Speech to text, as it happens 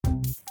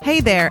Hey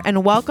there,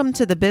 and welcome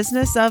to the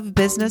Business of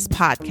Business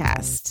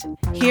podcast.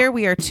 Here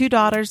we are two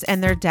daughters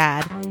and their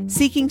dad,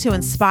 seeking to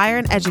inspire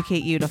and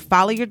educate you to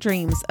follow your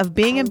dreams of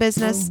being in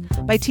business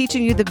by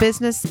teaching you the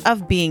business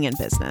of being in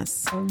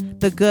business.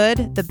 The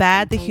good, the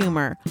bad, the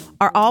humor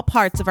are all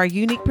parts of our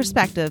unique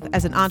perspective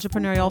as an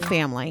entrepreneurial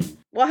family.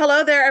 Well,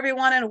 hello there,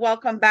 everyone, and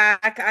welcome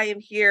back. I am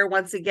here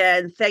once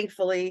again,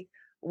 thankfully,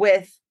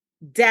 with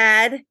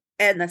Dad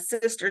and the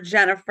sister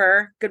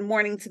Jennifer. Good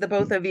morning to the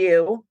both of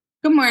you.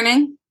 Good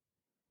morning.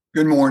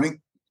 Good morning.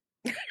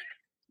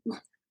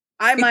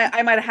 I might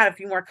have had a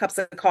few more cups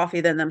of coffee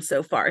than them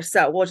so far.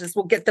 So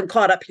we'll get them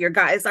caught up here,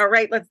 guys. All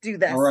right, let's do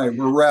this. All right,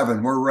 we're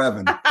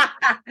revving.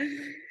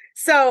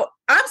 So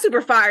I'm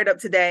super fired up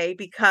today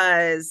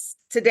because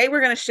today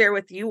we're going to share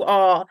with you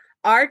all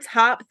our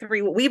top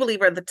three, what we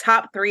believe are the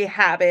top three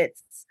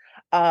habits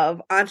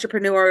of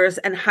entrepreneurs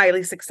and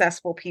highly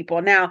successful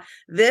people. Now,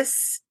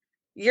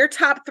 your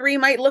top three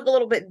might look a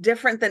little bit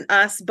different than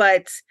us,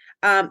 but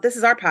this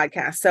is our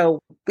podcast, so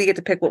we get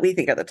to pick what we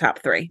think are the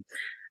top three.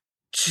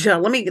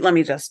 Let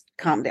me just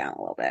calm down a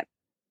little bit.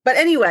 But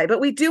anyway,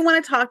 we do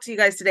want to talk to you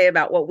guys today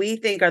about what we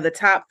think are the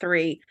top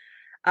three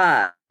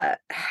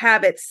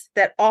habits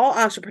that all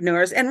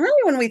entrepreneurs, and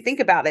really when we think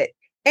about it,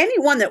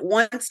 anyone that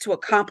wants to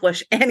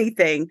accomplish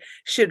anything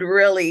should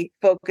really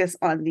focus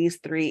on these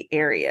three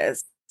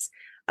areas.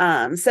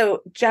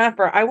 So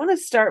Jennifer, I want to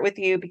start with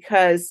you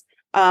because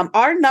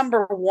our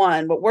number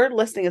one, what we're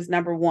listing as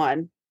number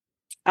one,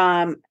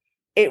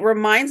 it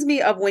reminds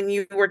me of when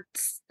you were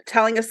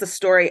telling us the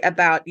story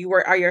about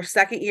your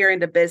second year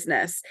into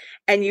business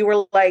and you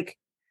were like,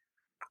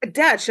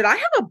 Dad, should I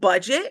have a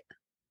budget?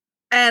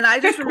 And I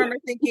just remember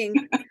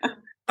thinking,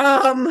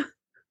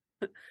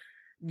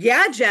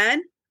 yeah,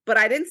 Jen, but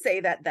I didn't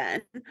say that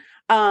then.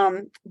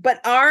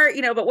 But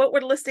what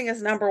we're listing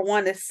as number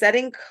one is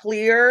setting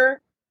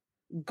clear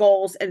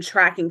goals and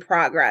tracking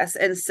progress.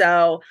 And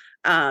so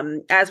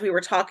as we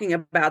were talking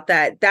about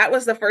that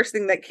was the first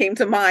thing that came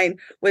to mind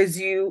was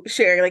you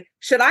sharing, like,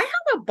 should I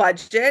have a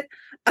budget?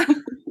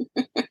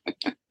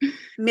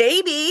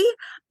 Maybe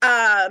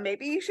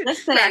you should.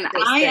 Listen,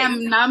 I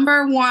am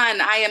number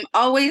one. I am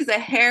always a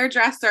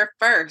hairdresser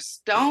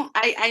first.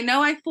 I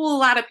know I fool a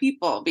lot of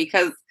people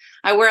because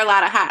I wear a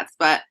lot of hats,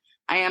 but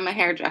I am a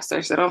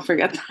hairdresser, so don't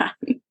forget that.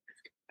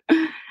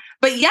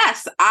 But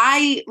yes,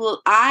 I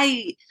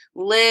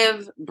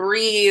live,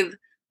 breathe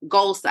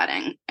goal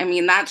setting. I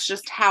mean, that's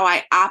just how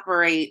I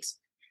operate,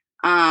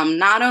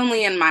 not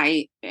only in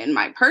my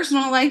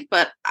personal life,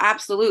 but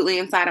absolutely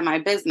inside of my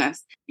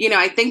business.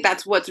 I think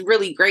that's what's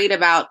really great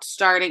about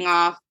starting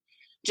off,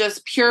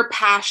 just pure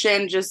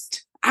passion.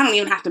 Just, I don't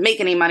even have to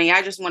make any money.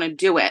 I just want to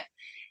do it.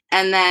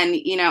 And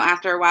then,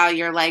 after a while,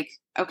 you're like,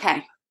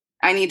 okay,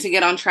 I need to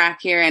get on track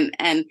here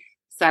and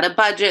set a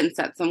budget and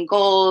set some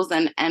goals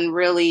and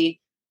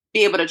really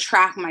be able to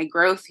track my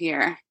growth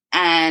here.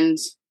 And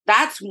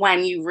that's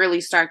when you really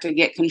start to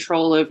get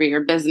control over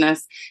your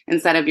business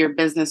instead of your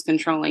business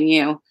controlling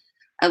you.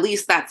 At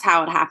least that's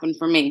how it happened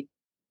for me.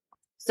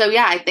 So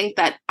yeah, I think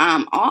that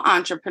all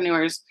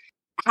entrepreneurs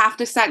have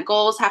to set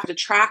goals, have to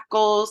track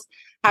goals,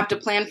 have to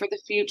plan for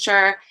the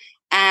future.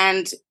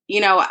 And,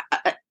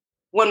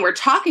 when we're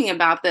talking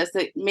about this,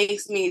 it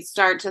makes me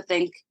start to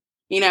think,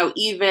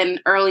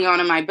 even early on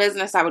in my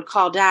business, I would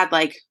call Dad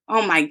like,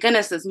 oh my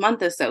goodness, this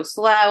month is so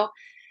slow.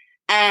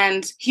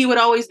 And he would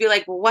always be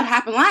like, well, what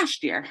happened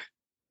last year?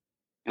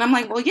 And I'm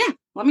like, well, yeah,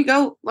 let me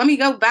go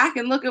back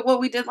and look at what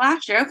we did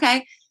last year.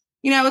 Okay.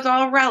 It's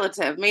all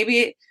relative.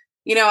 Maybe,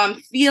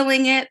 I'm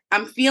feeling it.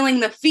 I'm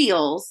feeling the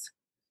feels,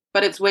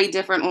 but it's way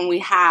different when we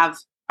have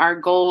our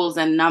goals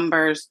and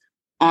numbers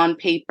on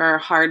paper,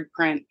 hard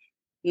print.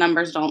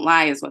 Numbers don't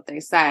lie is what they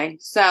say.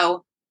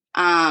 So,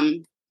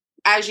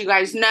 as you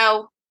guys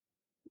know,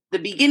 the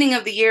beginning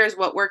of the year is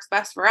what works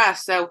best for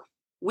us. So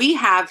we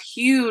have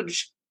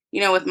huge,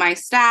 with my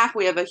staff,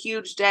 we have a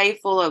huge day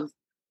full of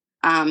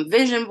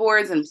vision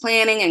boards and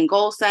planning and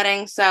goal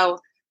setting. So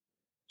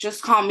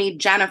just call me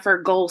Jennifer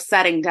Goal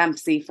Setting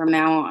Dempsey from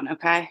now on.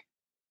 Okay.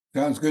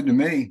 Sounds good to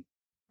me.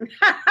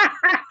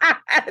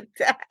 I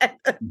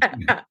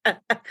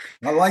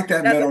like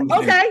that middle name.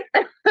 Okay.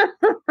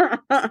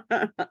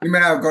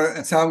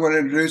 That's how I'm going to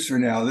introduce her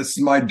now. This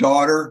is my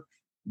daughter,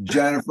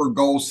 Jennifer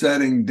Goal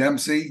Setting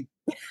Dempsey.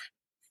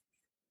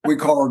 We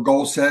call her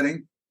Goal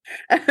Setting.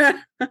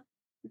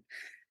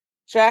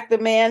 Jack the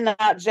man,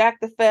 not Jack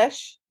the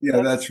fish.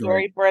 Yeah, that's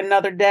story right. For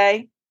another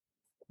day.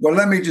 Well,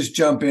 let me just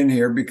jump in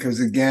here because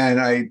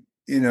again,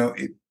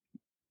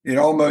 it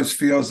almost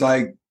feels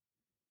like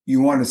you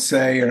want to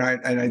say, and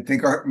I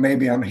think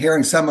maybe I'm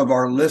hearing some of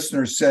our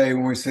listeners say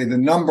when we say the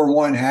number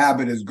one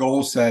habit is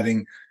goal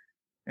setting,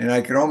 and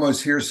I could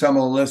almost hear some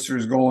of the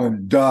listeners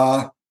going,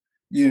 duh,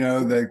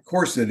 of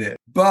course it is.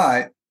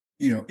 But,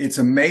 it's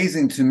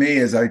amazing to me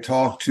as I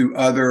talk to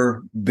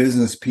other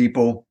business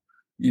people,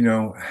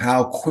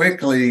 how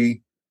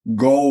quickly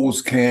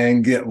goals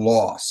can get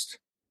lost,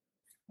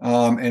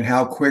 and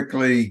how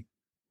quickly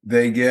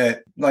they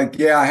get like,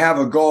 yeah, I have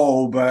a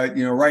goal, but,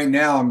 right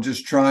now I'm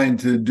just trying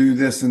to do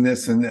this and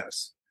this and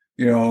this,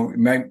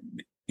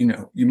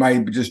 you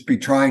might just be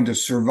trying to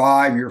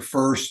survive your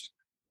first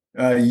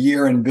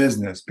year in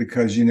business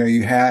because,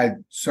 you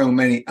had so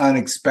many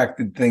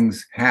unexpected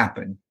things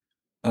happen,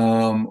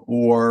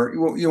 or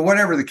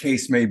whatever the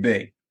case may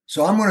be.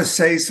 So I'm going to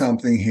say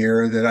something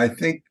here that I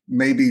think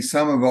maybe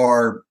some of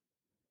our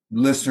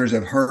listeners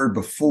have heard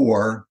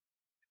before.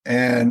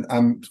 And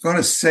I'm going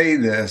to say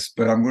this,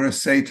 but I'm going to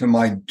say to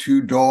my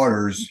two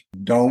daughters,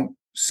 don't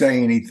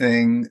say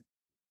anything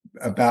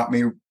about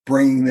me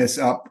bringing this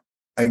up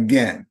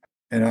again.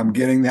 And I'm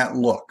getting that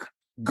look.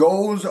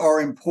 Goals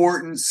are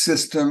important.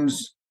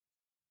 Systems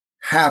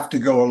have to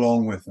go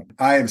along with them.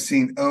 I have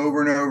seen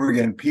over and over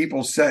again,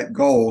 people set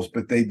goals,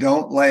 but they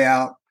don't lay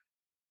out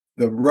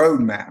the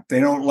roadmap.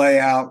 They don't lay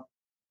out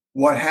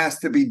what has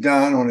to be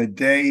done on a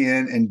day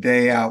in and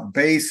day out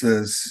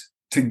basis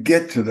to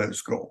get to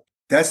those goals.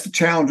 That's the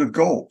challenge with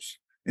goals,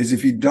 is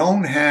if you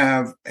don't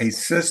have a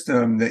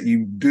system that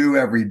you do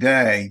every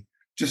day,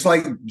 just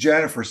like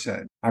Jennifer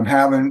said, I'm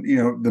having,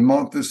 the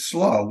month is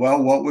slow.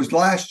 Well, what was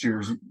last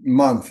year's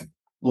month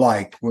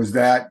like? Was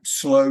that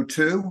slow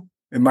too?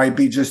 It might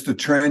be just the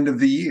trend of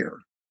the year.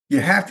 You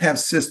have to have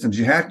systems.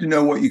 You have to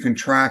know what you can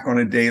track on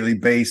a daily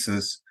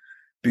basis,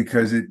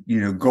 because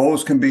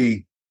goals can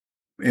be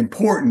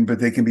important, but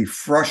they can be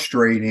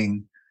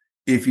frustrating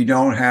if you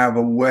don't have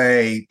a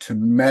way to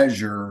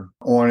measure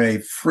on a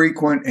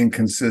frequent and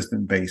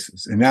consistent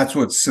basis. And that's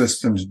what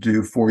systems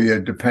do for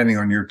you, depending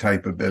on your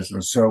type of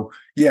business. So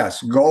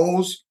yes,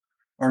 goals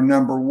are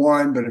number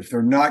one, but if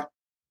they're not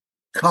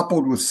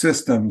coupled with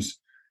systems,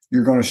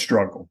 you're going to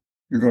struggle.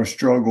 You're going to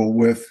struggle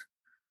with,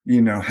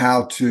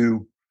 how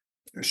to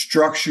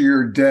structure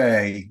your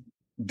day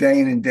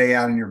in and day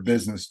out in your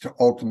business to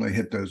ultimately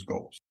hit those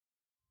goals.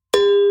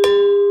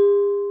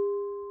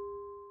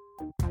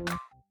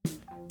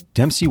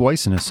 Dempsey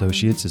Weiss &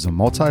 Associates is a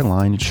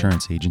multi-line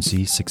insurance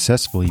agency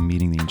successfully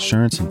meeting the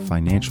insurance and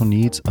financial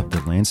needs of the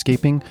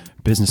landscaping,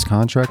 business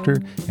contractor,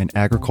 and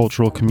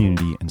agricultural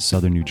community in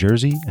southern New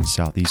Jersey and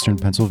southeastern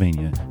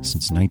Pennsylvania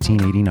since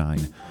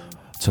 1989.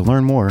 To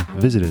learn more,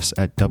 visit us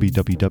at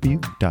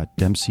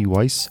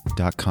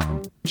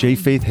www.dempseyweiss.com. J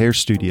Faith Hair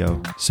Studio,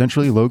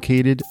 centrally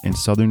located in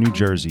southern New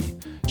Jersey.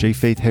 J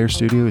Faith Hair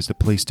Studio is the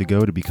place to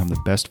go to become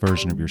the best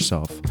version of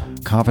yourself.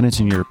 Confidence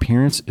in your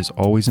appearance is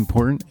always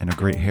important, and a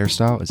great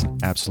hairstyle is an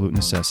absolute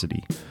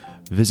necessity.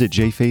 Visit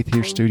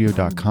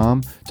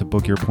jfaithhairstudio.com to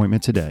book your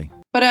appointment today.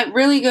 But it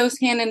really goes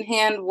hand in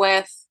hand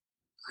with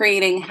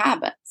creating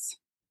habits,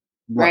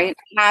 right?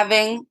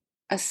 Having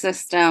a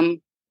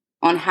system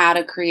on how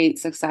to create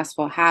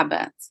successful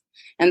habits.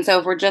 And so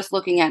if we're just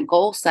looking at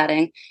goal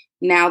setting,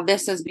 now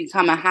this has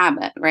become a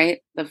habit,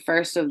 right? The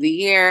first of the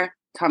year,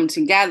 come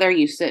together,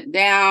 you sit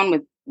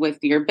down with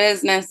your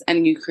business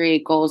and you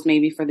create goals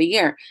maybe for the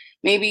year.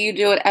 Maybe you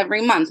do it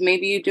every month.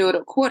 Maybe you do it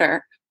a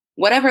quarter.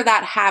 Whatever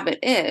that habit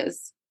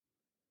is,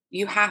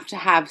 you have to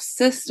have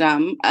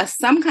some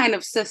kind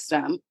of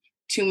system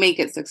to make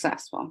it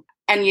successful.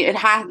 And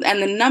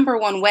the number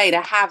one way to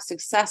have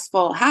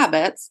successful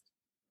habits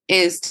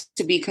is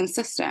to be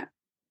consistent,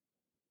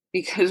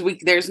 because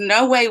there's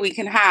no way we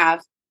can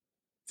have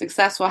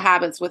successful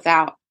habits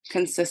without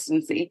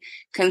consistency.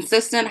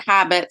 Consistent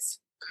habits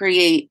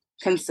create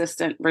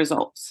consistent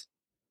results.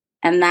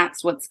 And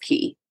that's what's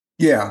key.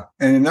 Yeah.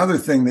 And another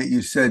thing that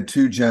you said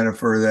too,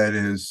 Jennifer, that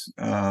is,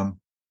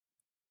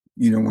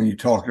 when you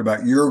talked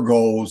about your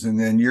goals and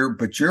then you're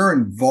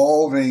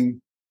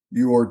involving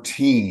your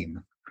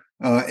team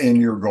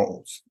in your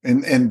goals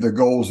and the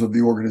goals of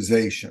the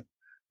organization,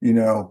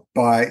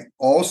 by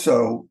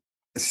also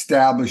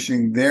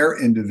establishing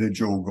their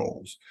individual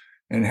goals,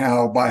 and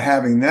how by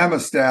having them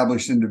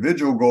establish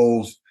individual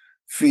goals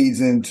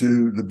feeds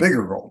into the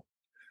bigger goal.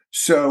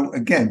 So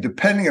again,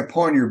 depending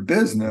upon your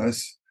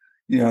business,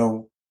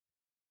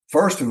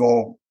 first of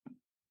all,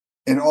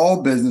 in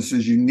all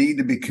businesses, you need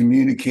to be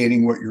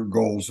communicating what your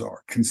goals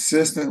are,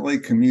 consistently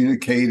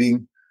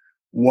communicating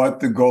what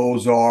the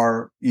goals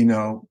are,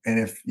 and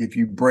if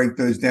you break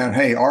those down,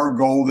 hey, our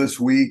goal this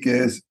week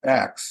is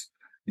X,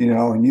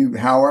 and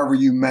however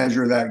you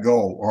measure that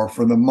goal, or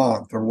for the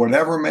month, or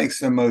whatever makes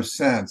the most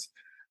sense.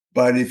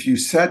 But if you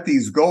set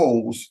these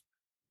goals,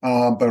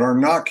 but are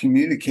not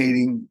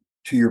communicating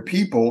to your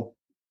people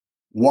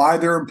why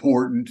they're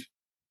important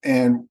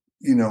and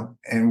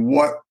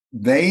what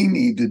they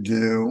need to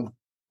do,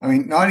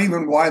 not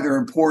even why they're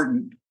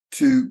important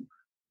to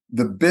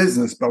the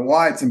business, but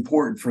why it's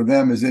important for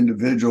them as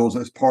individuals,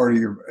 as part of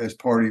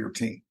your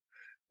team.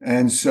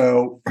 And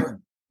so,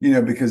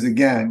 because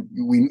again,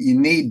 you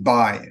need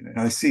buy-in, and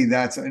I see and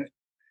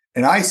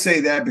I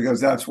say that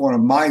because that's one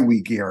of my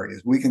weak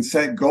areas. We can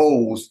set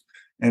goals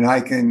and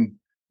I can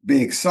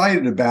be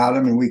excited about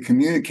them and we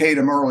communicate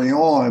them early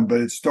on,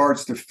 but it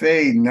starts to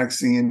fade. Next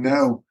thing you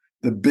know,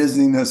 the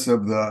busyness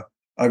of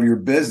your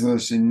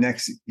business, and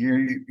next year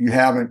you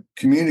haven't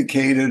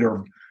communicated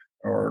or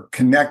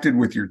connected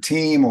with your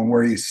team on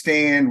where you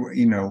stand.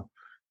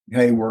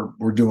 Hey,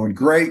 we're doing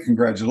great.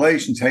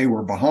 Congratulations. Hey,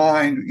 we're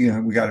behind.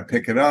 We got to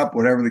pick it up,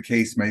 whatever the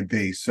case may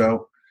be.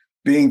 So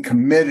being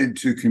committed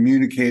to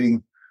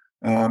communicating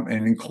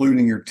and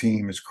including your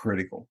team is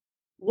critical.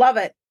 Love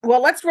it.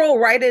 Well, let's roll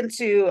right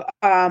into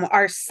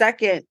our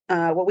second,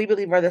 what we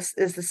believe is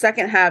the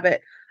second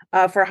habit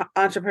for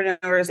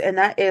entrepreneurs, and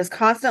that is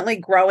constantly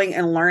growing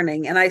and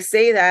learning. And I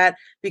say that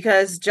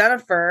because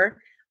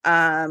Jennifer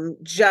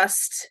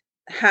just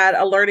had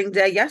a learning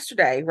day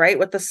yesterday, right,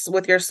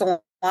 with your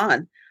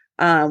salon,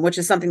 which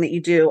is something that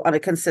you do on a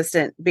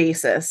consistent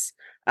basis,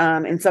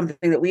 and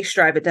something that we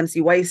strive at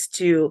Dempsey Weiss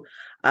to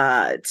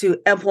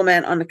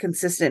implement on a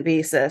consistent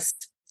basis.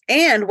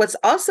 And what's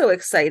also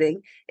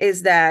exciting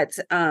is that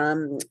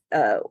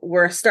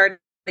we're starting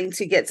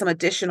to get some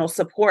additional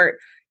support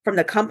from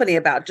the company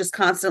about just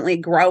constantly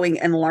growing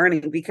and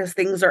learning, because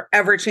things are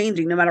ever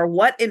changing. No matter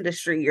what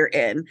industry you're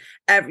in,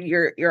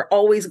 you're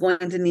always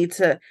going to need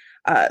to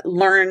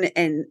learn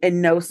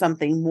and know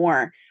something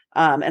more.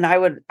 And I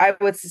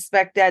would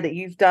suspect, Dad, that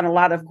you've done a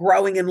lot of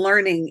growing and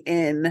learning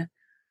in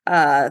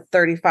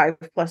 35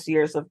 plus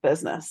years of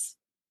business.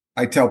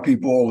 I tell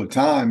people all the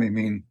time,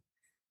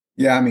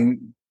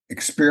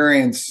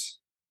 experience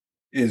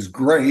is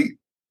great,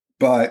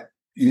 but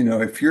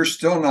if you're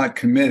still not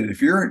committed,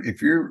 if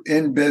you're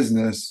in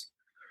business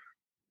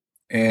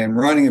and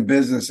running a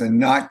business and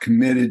not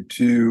committed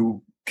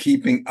to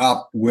keeping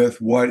up with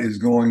what is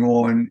going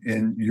on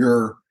in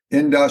your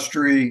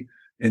industry,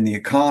 in the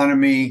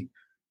economy,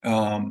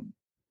 all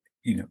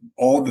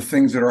the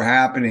things that are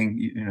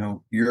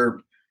happening, you're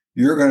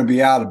going to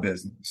be out of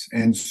business.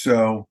 And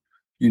so,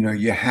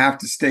 you have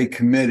to stay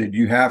committed.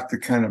 You have to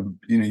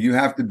you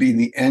have to be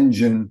the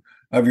engine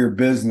of your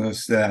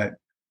business that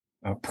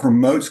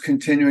promotes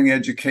continuing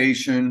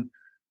education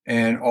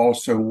and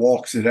also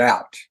walks it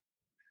out.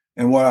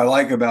 And what I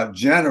like about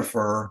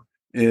Jennifer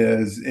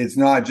is it's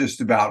not just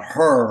about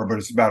her, but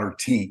it's about her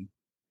team.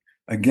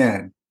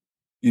 Again,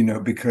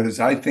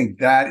 because I think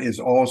that is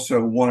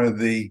also one of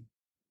the,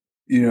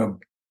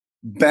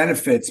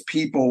 benefits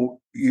people,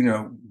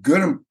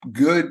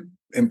 good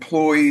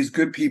employees,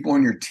 good people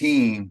on your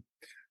team,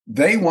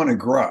 they want to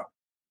grow.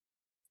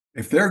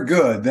 If they're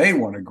good, they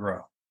want to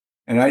grow.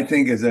 And I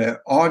think as an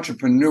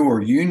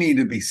entrepreneur, you need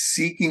to be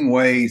seeking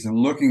ways and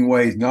looking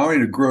ways not only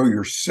to grow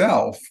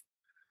yourself,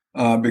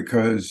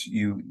 because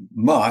you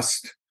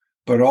must,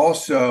 but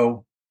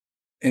also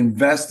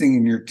investing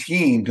in your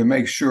team to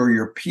make sure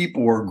your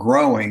people are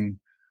growing,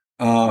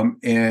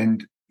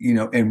 and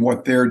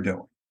what they're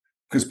doing,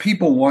 because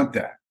people want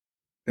that.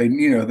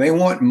 They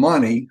want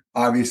money,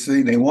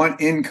 obviously, they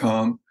want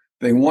income,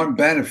 they want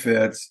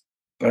benefits.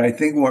 But I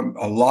think what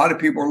a lot of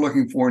people are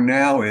looking for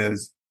now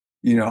is,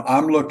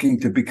 I'm looking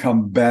to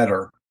become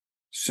better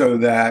so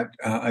that,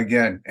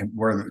 again, and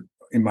where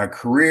in my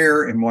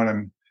career and what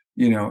I'm,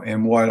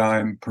 and what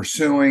I'm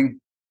pursuing.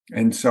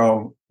 And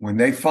so when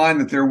they find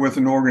that they're with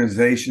an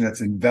organization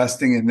that's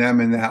investing in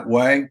them in that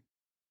way,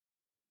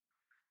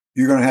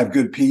 you're going to have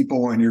good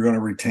people and you're going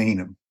to retain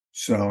them.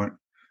 So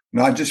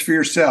not just for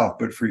yourself,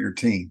 but for your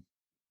team.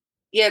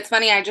 Yeah, it's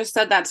funny. I just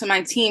said that to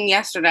my team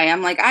yesterday.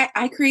 I'm like,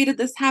 I created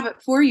this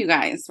habit for you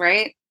guys,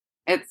 right?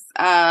 It's,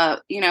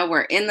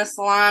 we're in the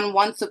salon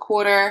once a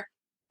quarter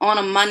on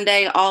a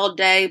Monday, all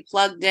day,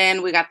 plugged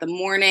in. We got the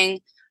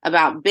morning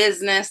about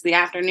business. The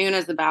afternoon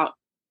is about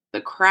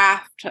the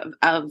craft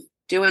of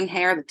doing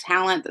hair, the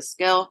talent, the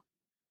skill.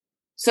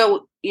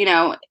 So,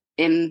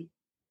 in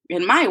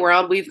my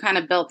world, we've kind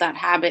of built that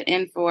habit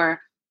in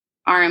for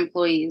our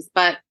employees.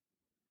 But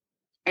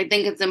I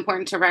think it's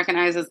important to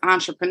recognize as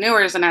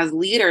entrepreneurs and as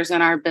leaders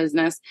in our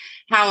business,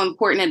 how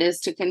important it is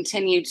to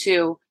continue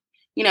to,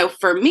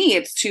 for me,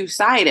 it's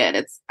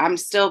two-sided. I'm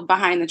still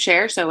behind the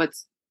chair. So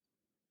it's,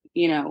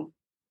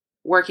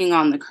 working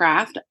on the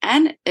craft,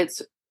 and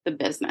it's the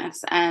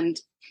business, and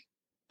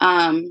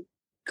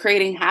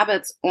creating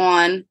habits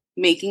on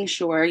making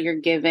sure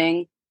you're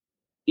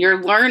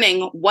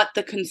learning what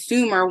the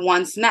consumer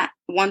wants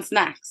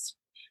next.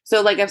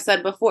 So like I've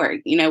said before,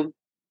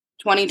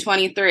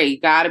 2023,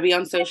 got to be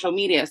on social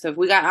media. So if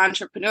we got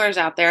entrepreneurs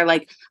out there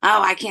like,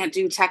 oh, I can't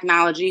do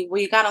technology,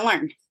 well, you got to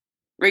learn,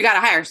 or you got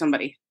to hire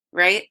somebody,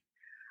 right?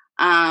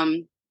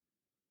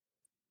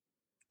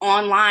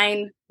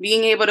 Online,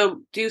 being able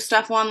to do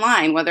stuff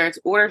online, whether it's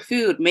order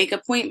food, make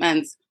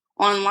appointments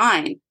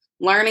online,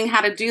 learning how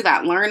to do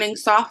that, learning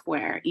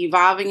software,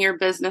 evolving your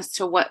business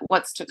to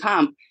what's to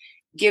come,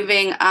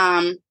 giving,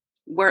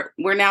 we're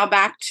now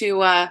back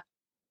to,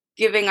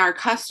 giving our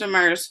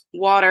customers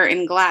water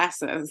in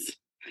glasses,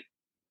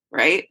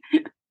 right?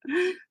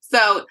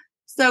 So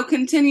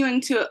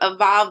continuing to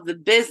evolve the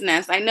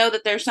business. I know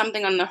that there's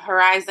something on the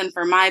horizon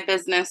for my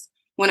business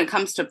when it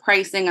comes to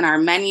pricing and our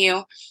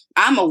menu.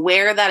 I'm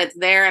aware that it's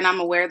there and I'm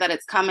aware that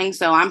it's coming.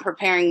 So I'm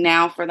preparing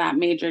now for that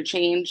major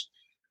change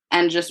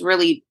and just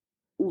really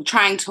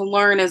trying to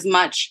learn as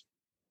much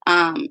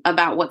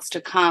about what's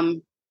to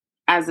come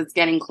as it's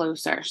getting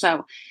closer.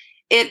 So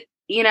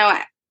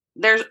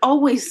there's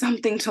always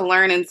something to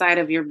learn inside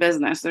of your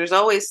business. There's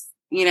always,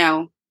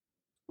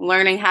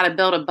 learning how to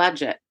build a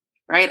budget,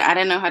 right? I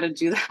didn't know how to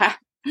do that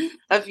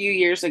a few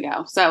years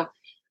ago. So,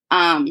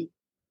 and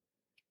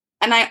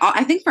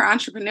I think for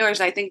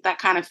entrepreneurs, I think that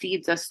kind of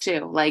feeds us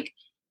too. Like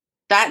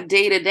that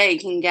day to day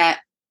can get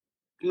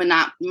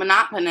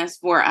monotonous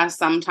for us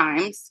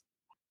sometimes.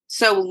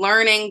 So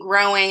learning,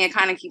 growing, it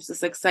kind of keeps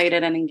us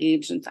excited and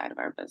engaged inside of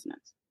our business.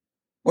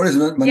 What does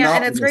monotonous Yeah,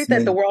 and it's great mean?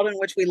 that the world in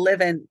which we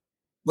live in.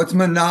 What's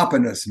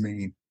monotonous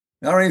mean?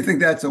 I don't even think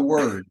that's a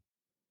word.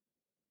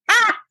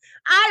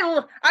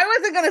 I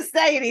wasn't going to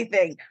say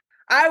anything.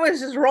 I was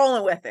just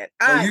rolling with it.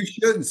 Well, you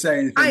shouldn't say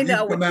anything. I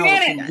know.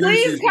 Janet,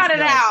 please cut it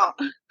out.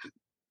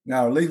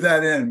 No, leave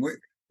that in.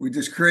 We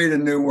just create a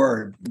new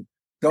word.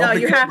 No,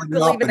 you have to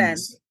leave it in.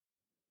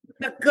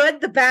 The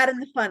good, the bad,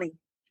 and the funny.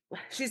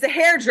 She's a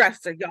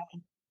hairdresser, y'all.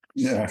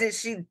 Yeah.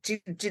 She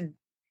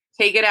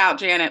Take it out,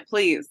 Janet,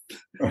 please.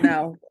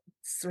 No,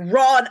 it's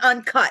raw and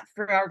uncut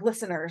for our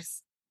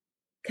listeners.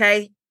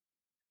 Okay.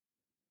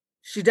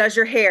 She does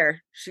your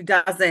hair. She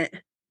doesn't.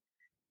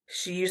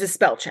 She uses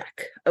spell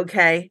check.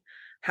 Okay.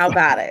 How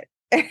about it?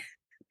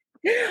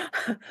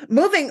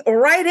 Moving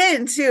right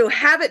into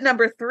habit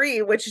number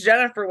 3, which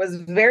Jennifer was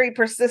very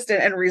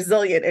persistent and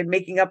resilient in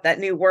making up that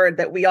new word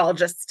that we're all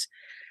just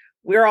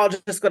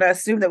going to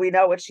assume that we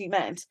know what she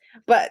meant.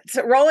 But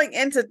rolling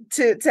into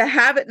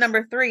habit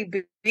number 3,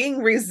 being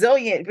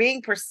resilient,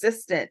 being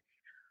persistent.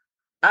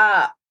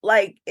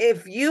 Like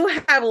if you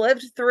have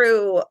lived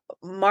through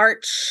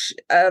March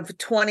of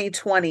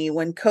 2020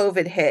 when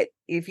COVID hit,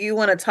 if you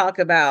want to talk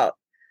about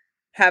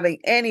having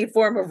any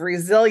form of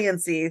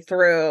resiliency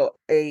through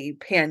a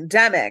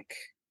pandemic,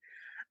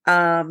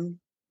 you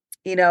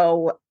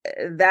know,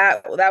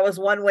 that was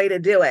one way to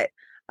do it.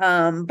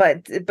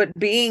 But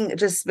being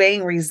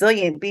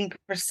resilient, being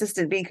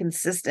persistent, being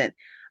consistent,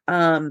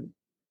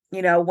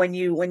 you know, when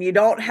you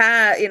don't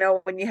have, you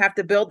know, when you have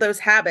to build those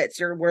habits,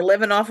 we're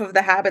living off of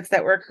the habits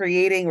that we're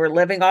creating. We're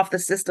living off the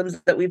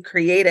systems that we've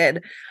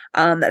created,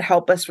 that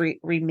help us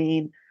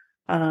remain,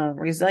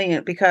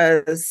 resilient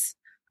because,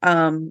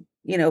 you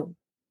know,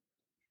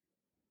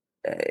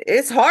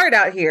 it's hard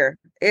out here.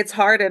 It's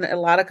hard in a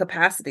lot of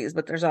capacities,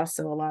 but there's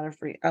also a lot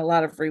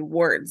of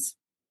rewards.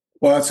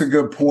 Well, that's a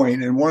good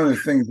point. And one of the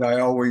things I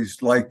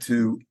always like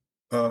to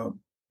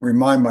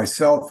remind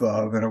myself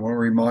of, and I want to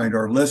remind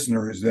our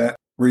listeners, that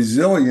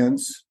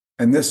resilience,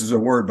 and this is a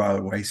word, by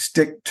the way,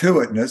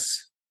 stick-to-itness,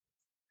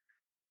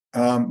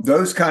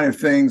 those kind of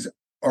things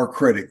are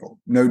critical,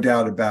 no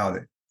doubt about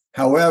it.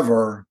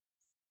 However,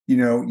 you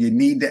know, you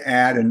need to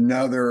add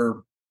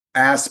another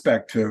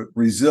aspect to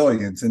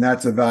resilience, and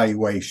that's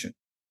evaluation.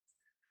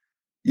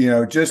 You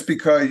know, just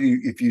because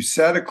if you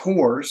set a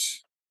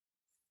course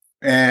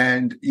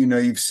and, you know,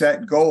 you've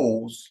set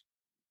goals,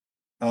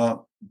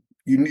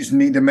 you just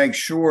need to make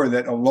sure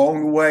that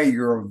along the way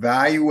you're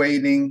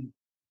evaluating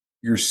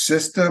your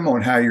system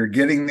on how you're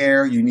getting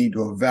there. You need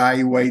to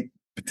evaluate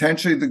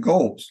potentially the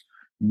goals.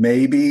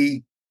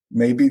 Maybe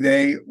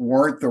they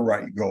weren't the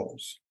right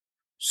goals.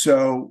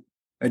 So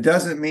it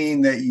doesn't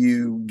mean that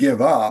you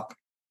give up,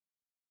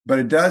 but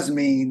it does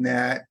mean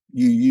that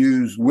you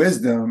use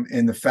wisdom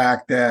in the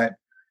fact that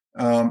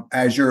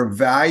as you're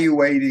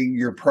evaluating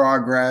your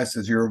progress,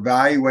 as you're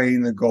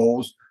evaluating the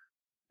goals,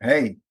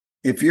 hey,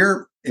 if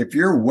you're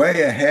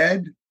way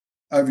ahead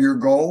of your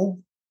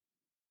goal,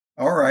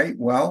 all right,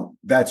 well,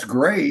 that's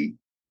great,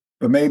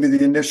 but maybe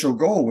the initial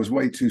goal was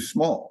way too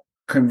small.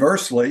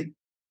 Conversely,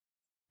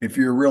 if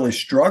you're really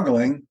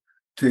struggling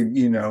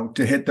to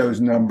hit those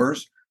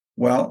numbers,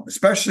 well,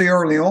 especially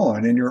early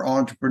on in your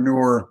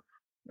entrepreneur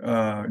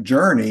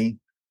journey,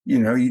 you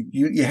know,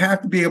 you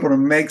have to be able to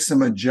make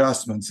some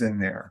adjustments in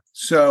there.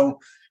 So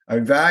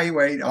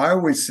evaluate. I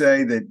always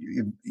say that,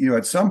 you know,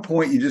 at some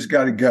point you just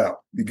got to go.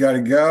 You got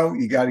to go.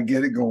 You got to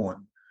get it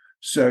going.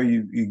 So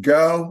you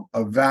go,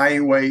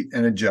 evaluate,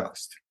 and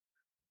adjust.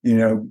 You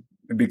know,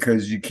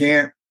 because you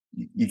can't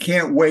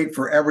wait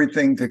for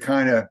everything to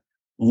kind of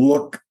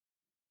look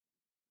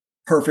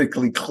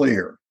perfectly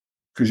clear,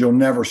 because you'll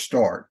never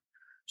start.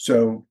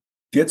 So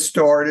get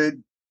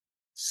started,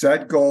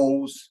 set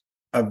goals,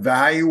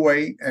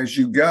 evaluate as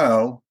you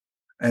go,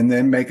 and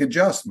then make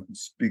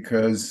adjustments,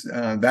 because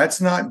that's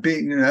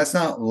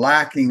not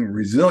lacking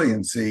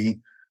resiliency.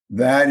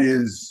 That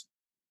is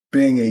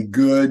being a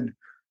good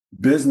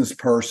business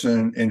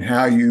person in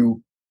how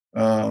you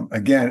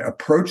again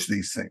approach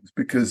these things,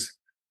 because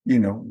you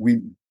know we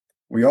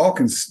all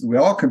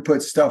can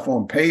put stuff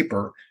on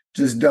paper,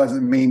 just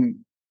doesn't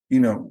mean,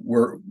 you know,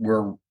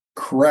 we're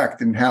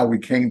correct in how we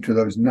came to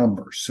those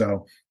numbers.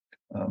 So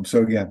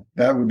again,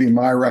 that would be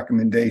my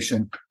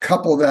recommendation.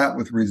 Couple that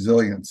with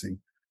resiliency.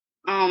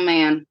 Oh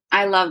man,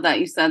 I love that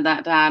you said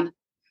that, Dad.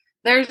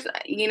 There's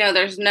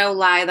no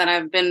lie that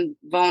I've been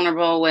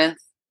vulnerable with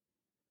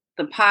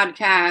the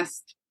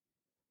podcast,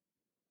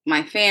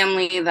 my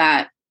family,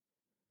 that,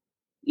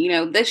 you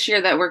know, this year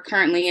that we're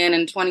currently in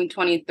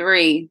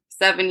 2023,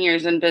 7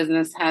 years in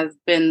business has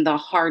been the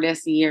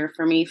hardest year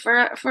for me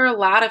for a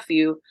lot of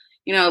you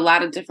know, a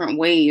lot of different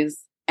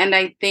ways. And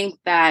I think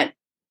that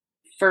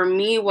for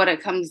me, what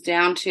it comes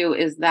down to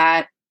is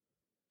that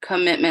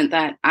commitment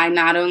that I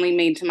not only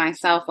made to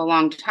myself a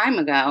long time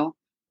ago,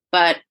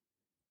 but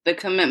the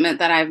commitment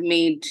that I've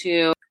made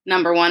to,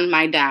 number one,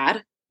 my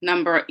dad,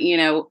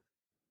 the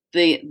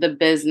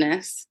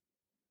business,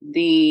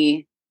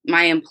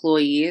 my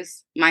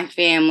employees, my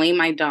family,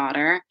 my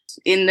daughter.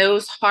 In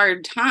those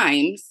hard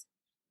times,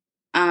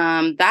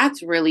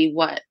 that's really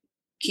what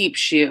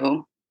keeps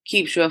you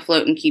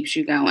afloat and keeps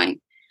you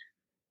going.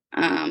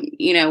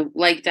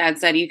 Like Dad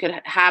said, you could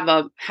have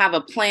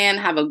a plan,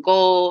 have a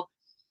goal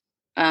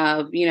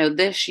of,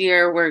 this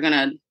year we're going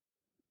to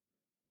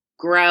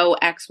grow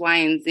X, Y,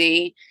 and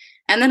Z.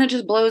 And then it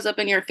just blows up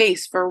in your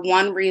face for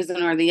one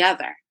reason or the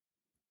other.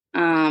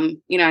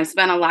 I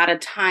spent a lot of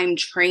time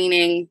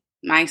training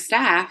my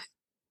staff,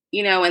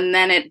 and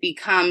then it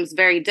becomes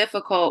very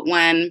difficult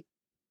when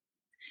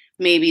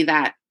maybe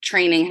that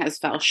training has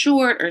fell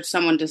short or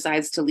someone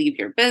decides to leave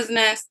your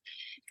business.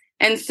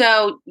 And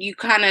so you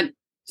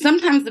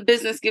sometimes the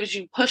business gives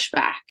you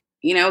pushback.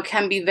 It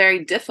can be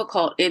very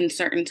difficult in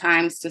certain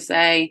times to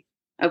say,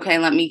 okay,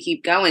 let me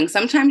keep going.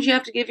 Sometimes you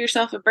have to give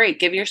yourself a break,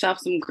 give yourself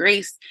some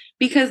grace,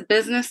 because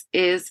business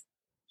is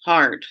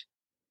hard.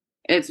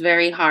 It's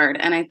very hard.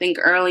 And I think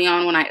early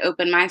on when I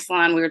opened my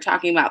salon, we were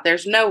talking about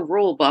there's no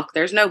rule book.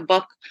 There's no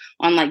book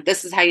on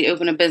this is how you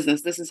open a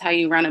business. This is how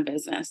you run a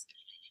business.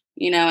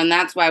 And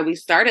that's why we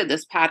started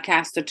this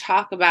podcast, to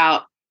talk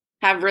about,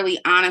 have really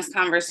honest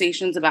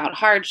conversations about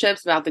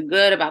hardships, about the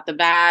good, about the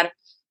bad.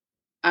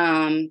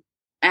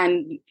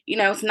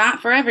 It's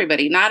not for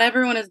everybody. Not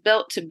everyone is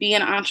built to be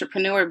an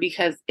entrepreneur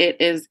because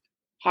it is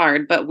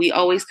hard, but we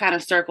always kind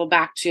of circle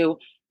back to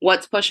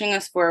what's pushing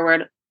us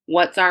forward,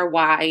 what's our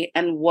why,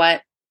 and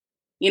what,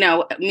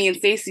 me and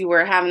Stacey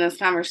were having this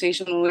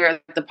conversation when we were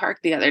at the park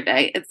the other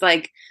day. It's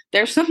like,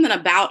 there's something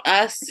about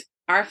us,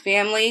 our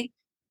family,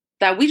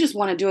 that we just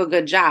want to do a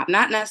good job,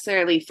 not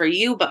necessarily for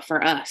you, but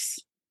for us.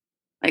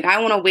 Like, I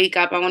want to wake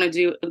up, I want to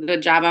do a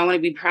good job. I want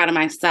to be proud of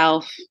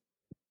myself.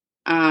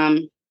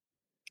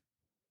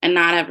 And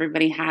not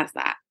everybody has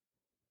that.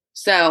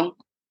 So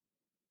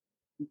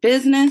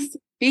business,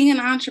 being an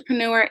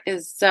entrepreneur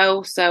is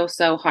so, so,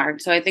 so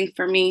hard. So I think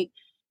for me,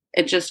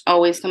 it just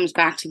always comes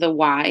back to the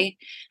why.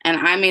 And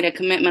I made a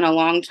commitment a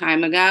long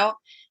time ago,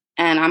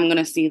 and I'm going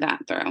to see that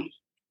through.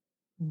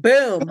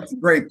 Boom. That's a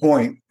great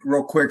point.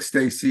 Real quick,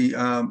 Stacey,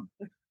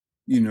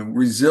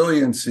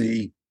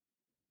 resiliency,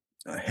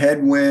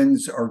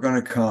 headwinds are going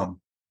to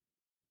come.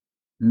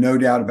 No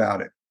doubt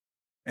about it.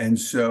 And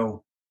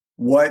so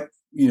what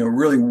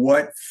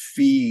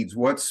feeds,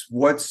 what's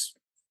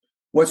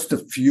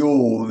the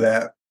fuel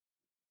that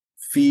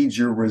feeds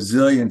your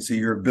resiliency,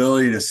 your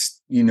ability to,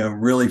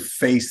 really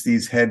face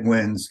these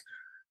headwinds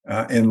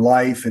in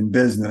life and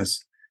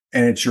business.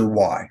 And it's your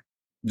why.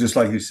 Just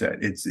like you said,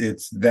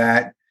 it's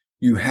that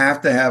you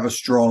have to have a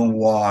strong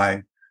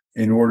why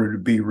in order to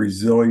be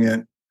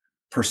resilient,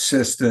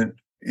 persistent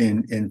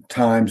in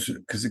times.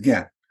 Because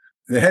again,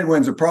 the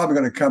headwinds are probably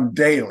going to come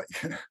daily.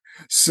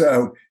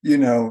 So,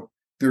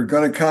 they're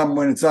going to come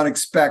when it's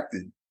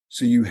unexpected.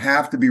 So you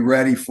have to be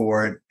ready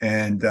for it.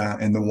 And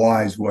the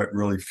why is what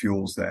really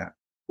fuels that.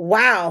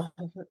 Wow.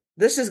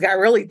 This just got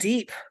really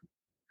deep.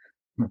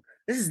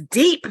 This is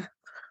deep.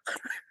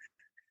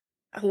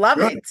 I love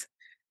Good. it.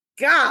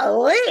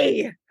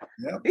 Golly.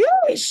 Yep.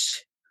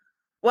 Yeesh.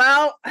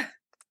 Well,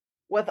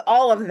 with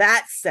all of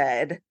that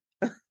said,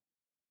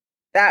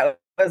 that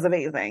was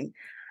amazing.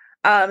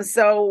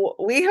 So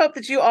we hope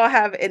that you all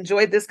have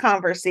enjoyed this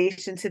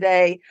conversation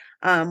today.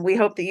 We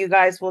hope that you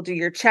guys will do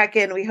your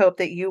check-in. We hope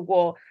that you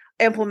will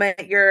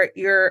implement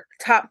your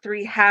top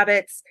 3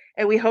 habits,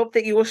 and we hope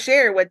that you will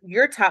share what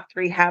your top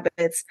 3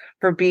 habits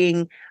for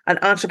being an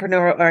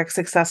entrepreneur or a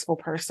successful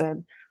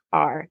person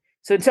are.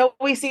 So until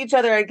we see each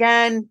other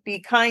again, be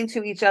kind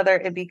to each other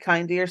and be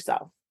kind to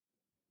yourself.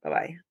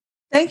 Bye-bye.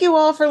 Thank you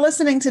all for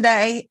listening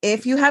today.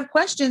 If you have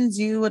questions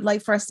you would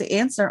like for us to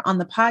answer on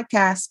the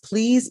podcast,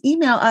 please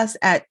email us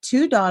at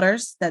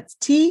 2daughters, that's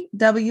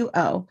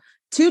TWO,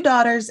 2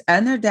 daughters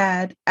and their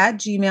dad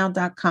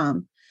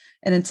 @gmail.com.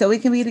 And until we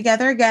can be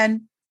together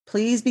again,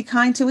 please be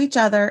kind to each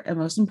other. And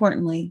most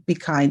importantly, be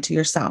kind to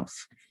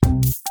yourself.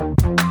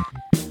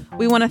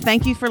 We want to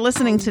thank you for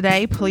listening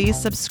today. Please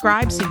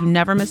subscribe so you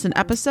never miss an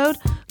episode.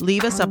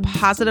 Leave us a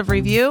positive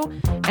review.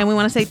 And we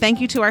want to say thank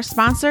you to our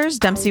sponsors,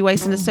 Dempsey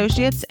Weiss &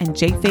 Associates and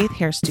J. Faith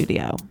Hair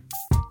Studio.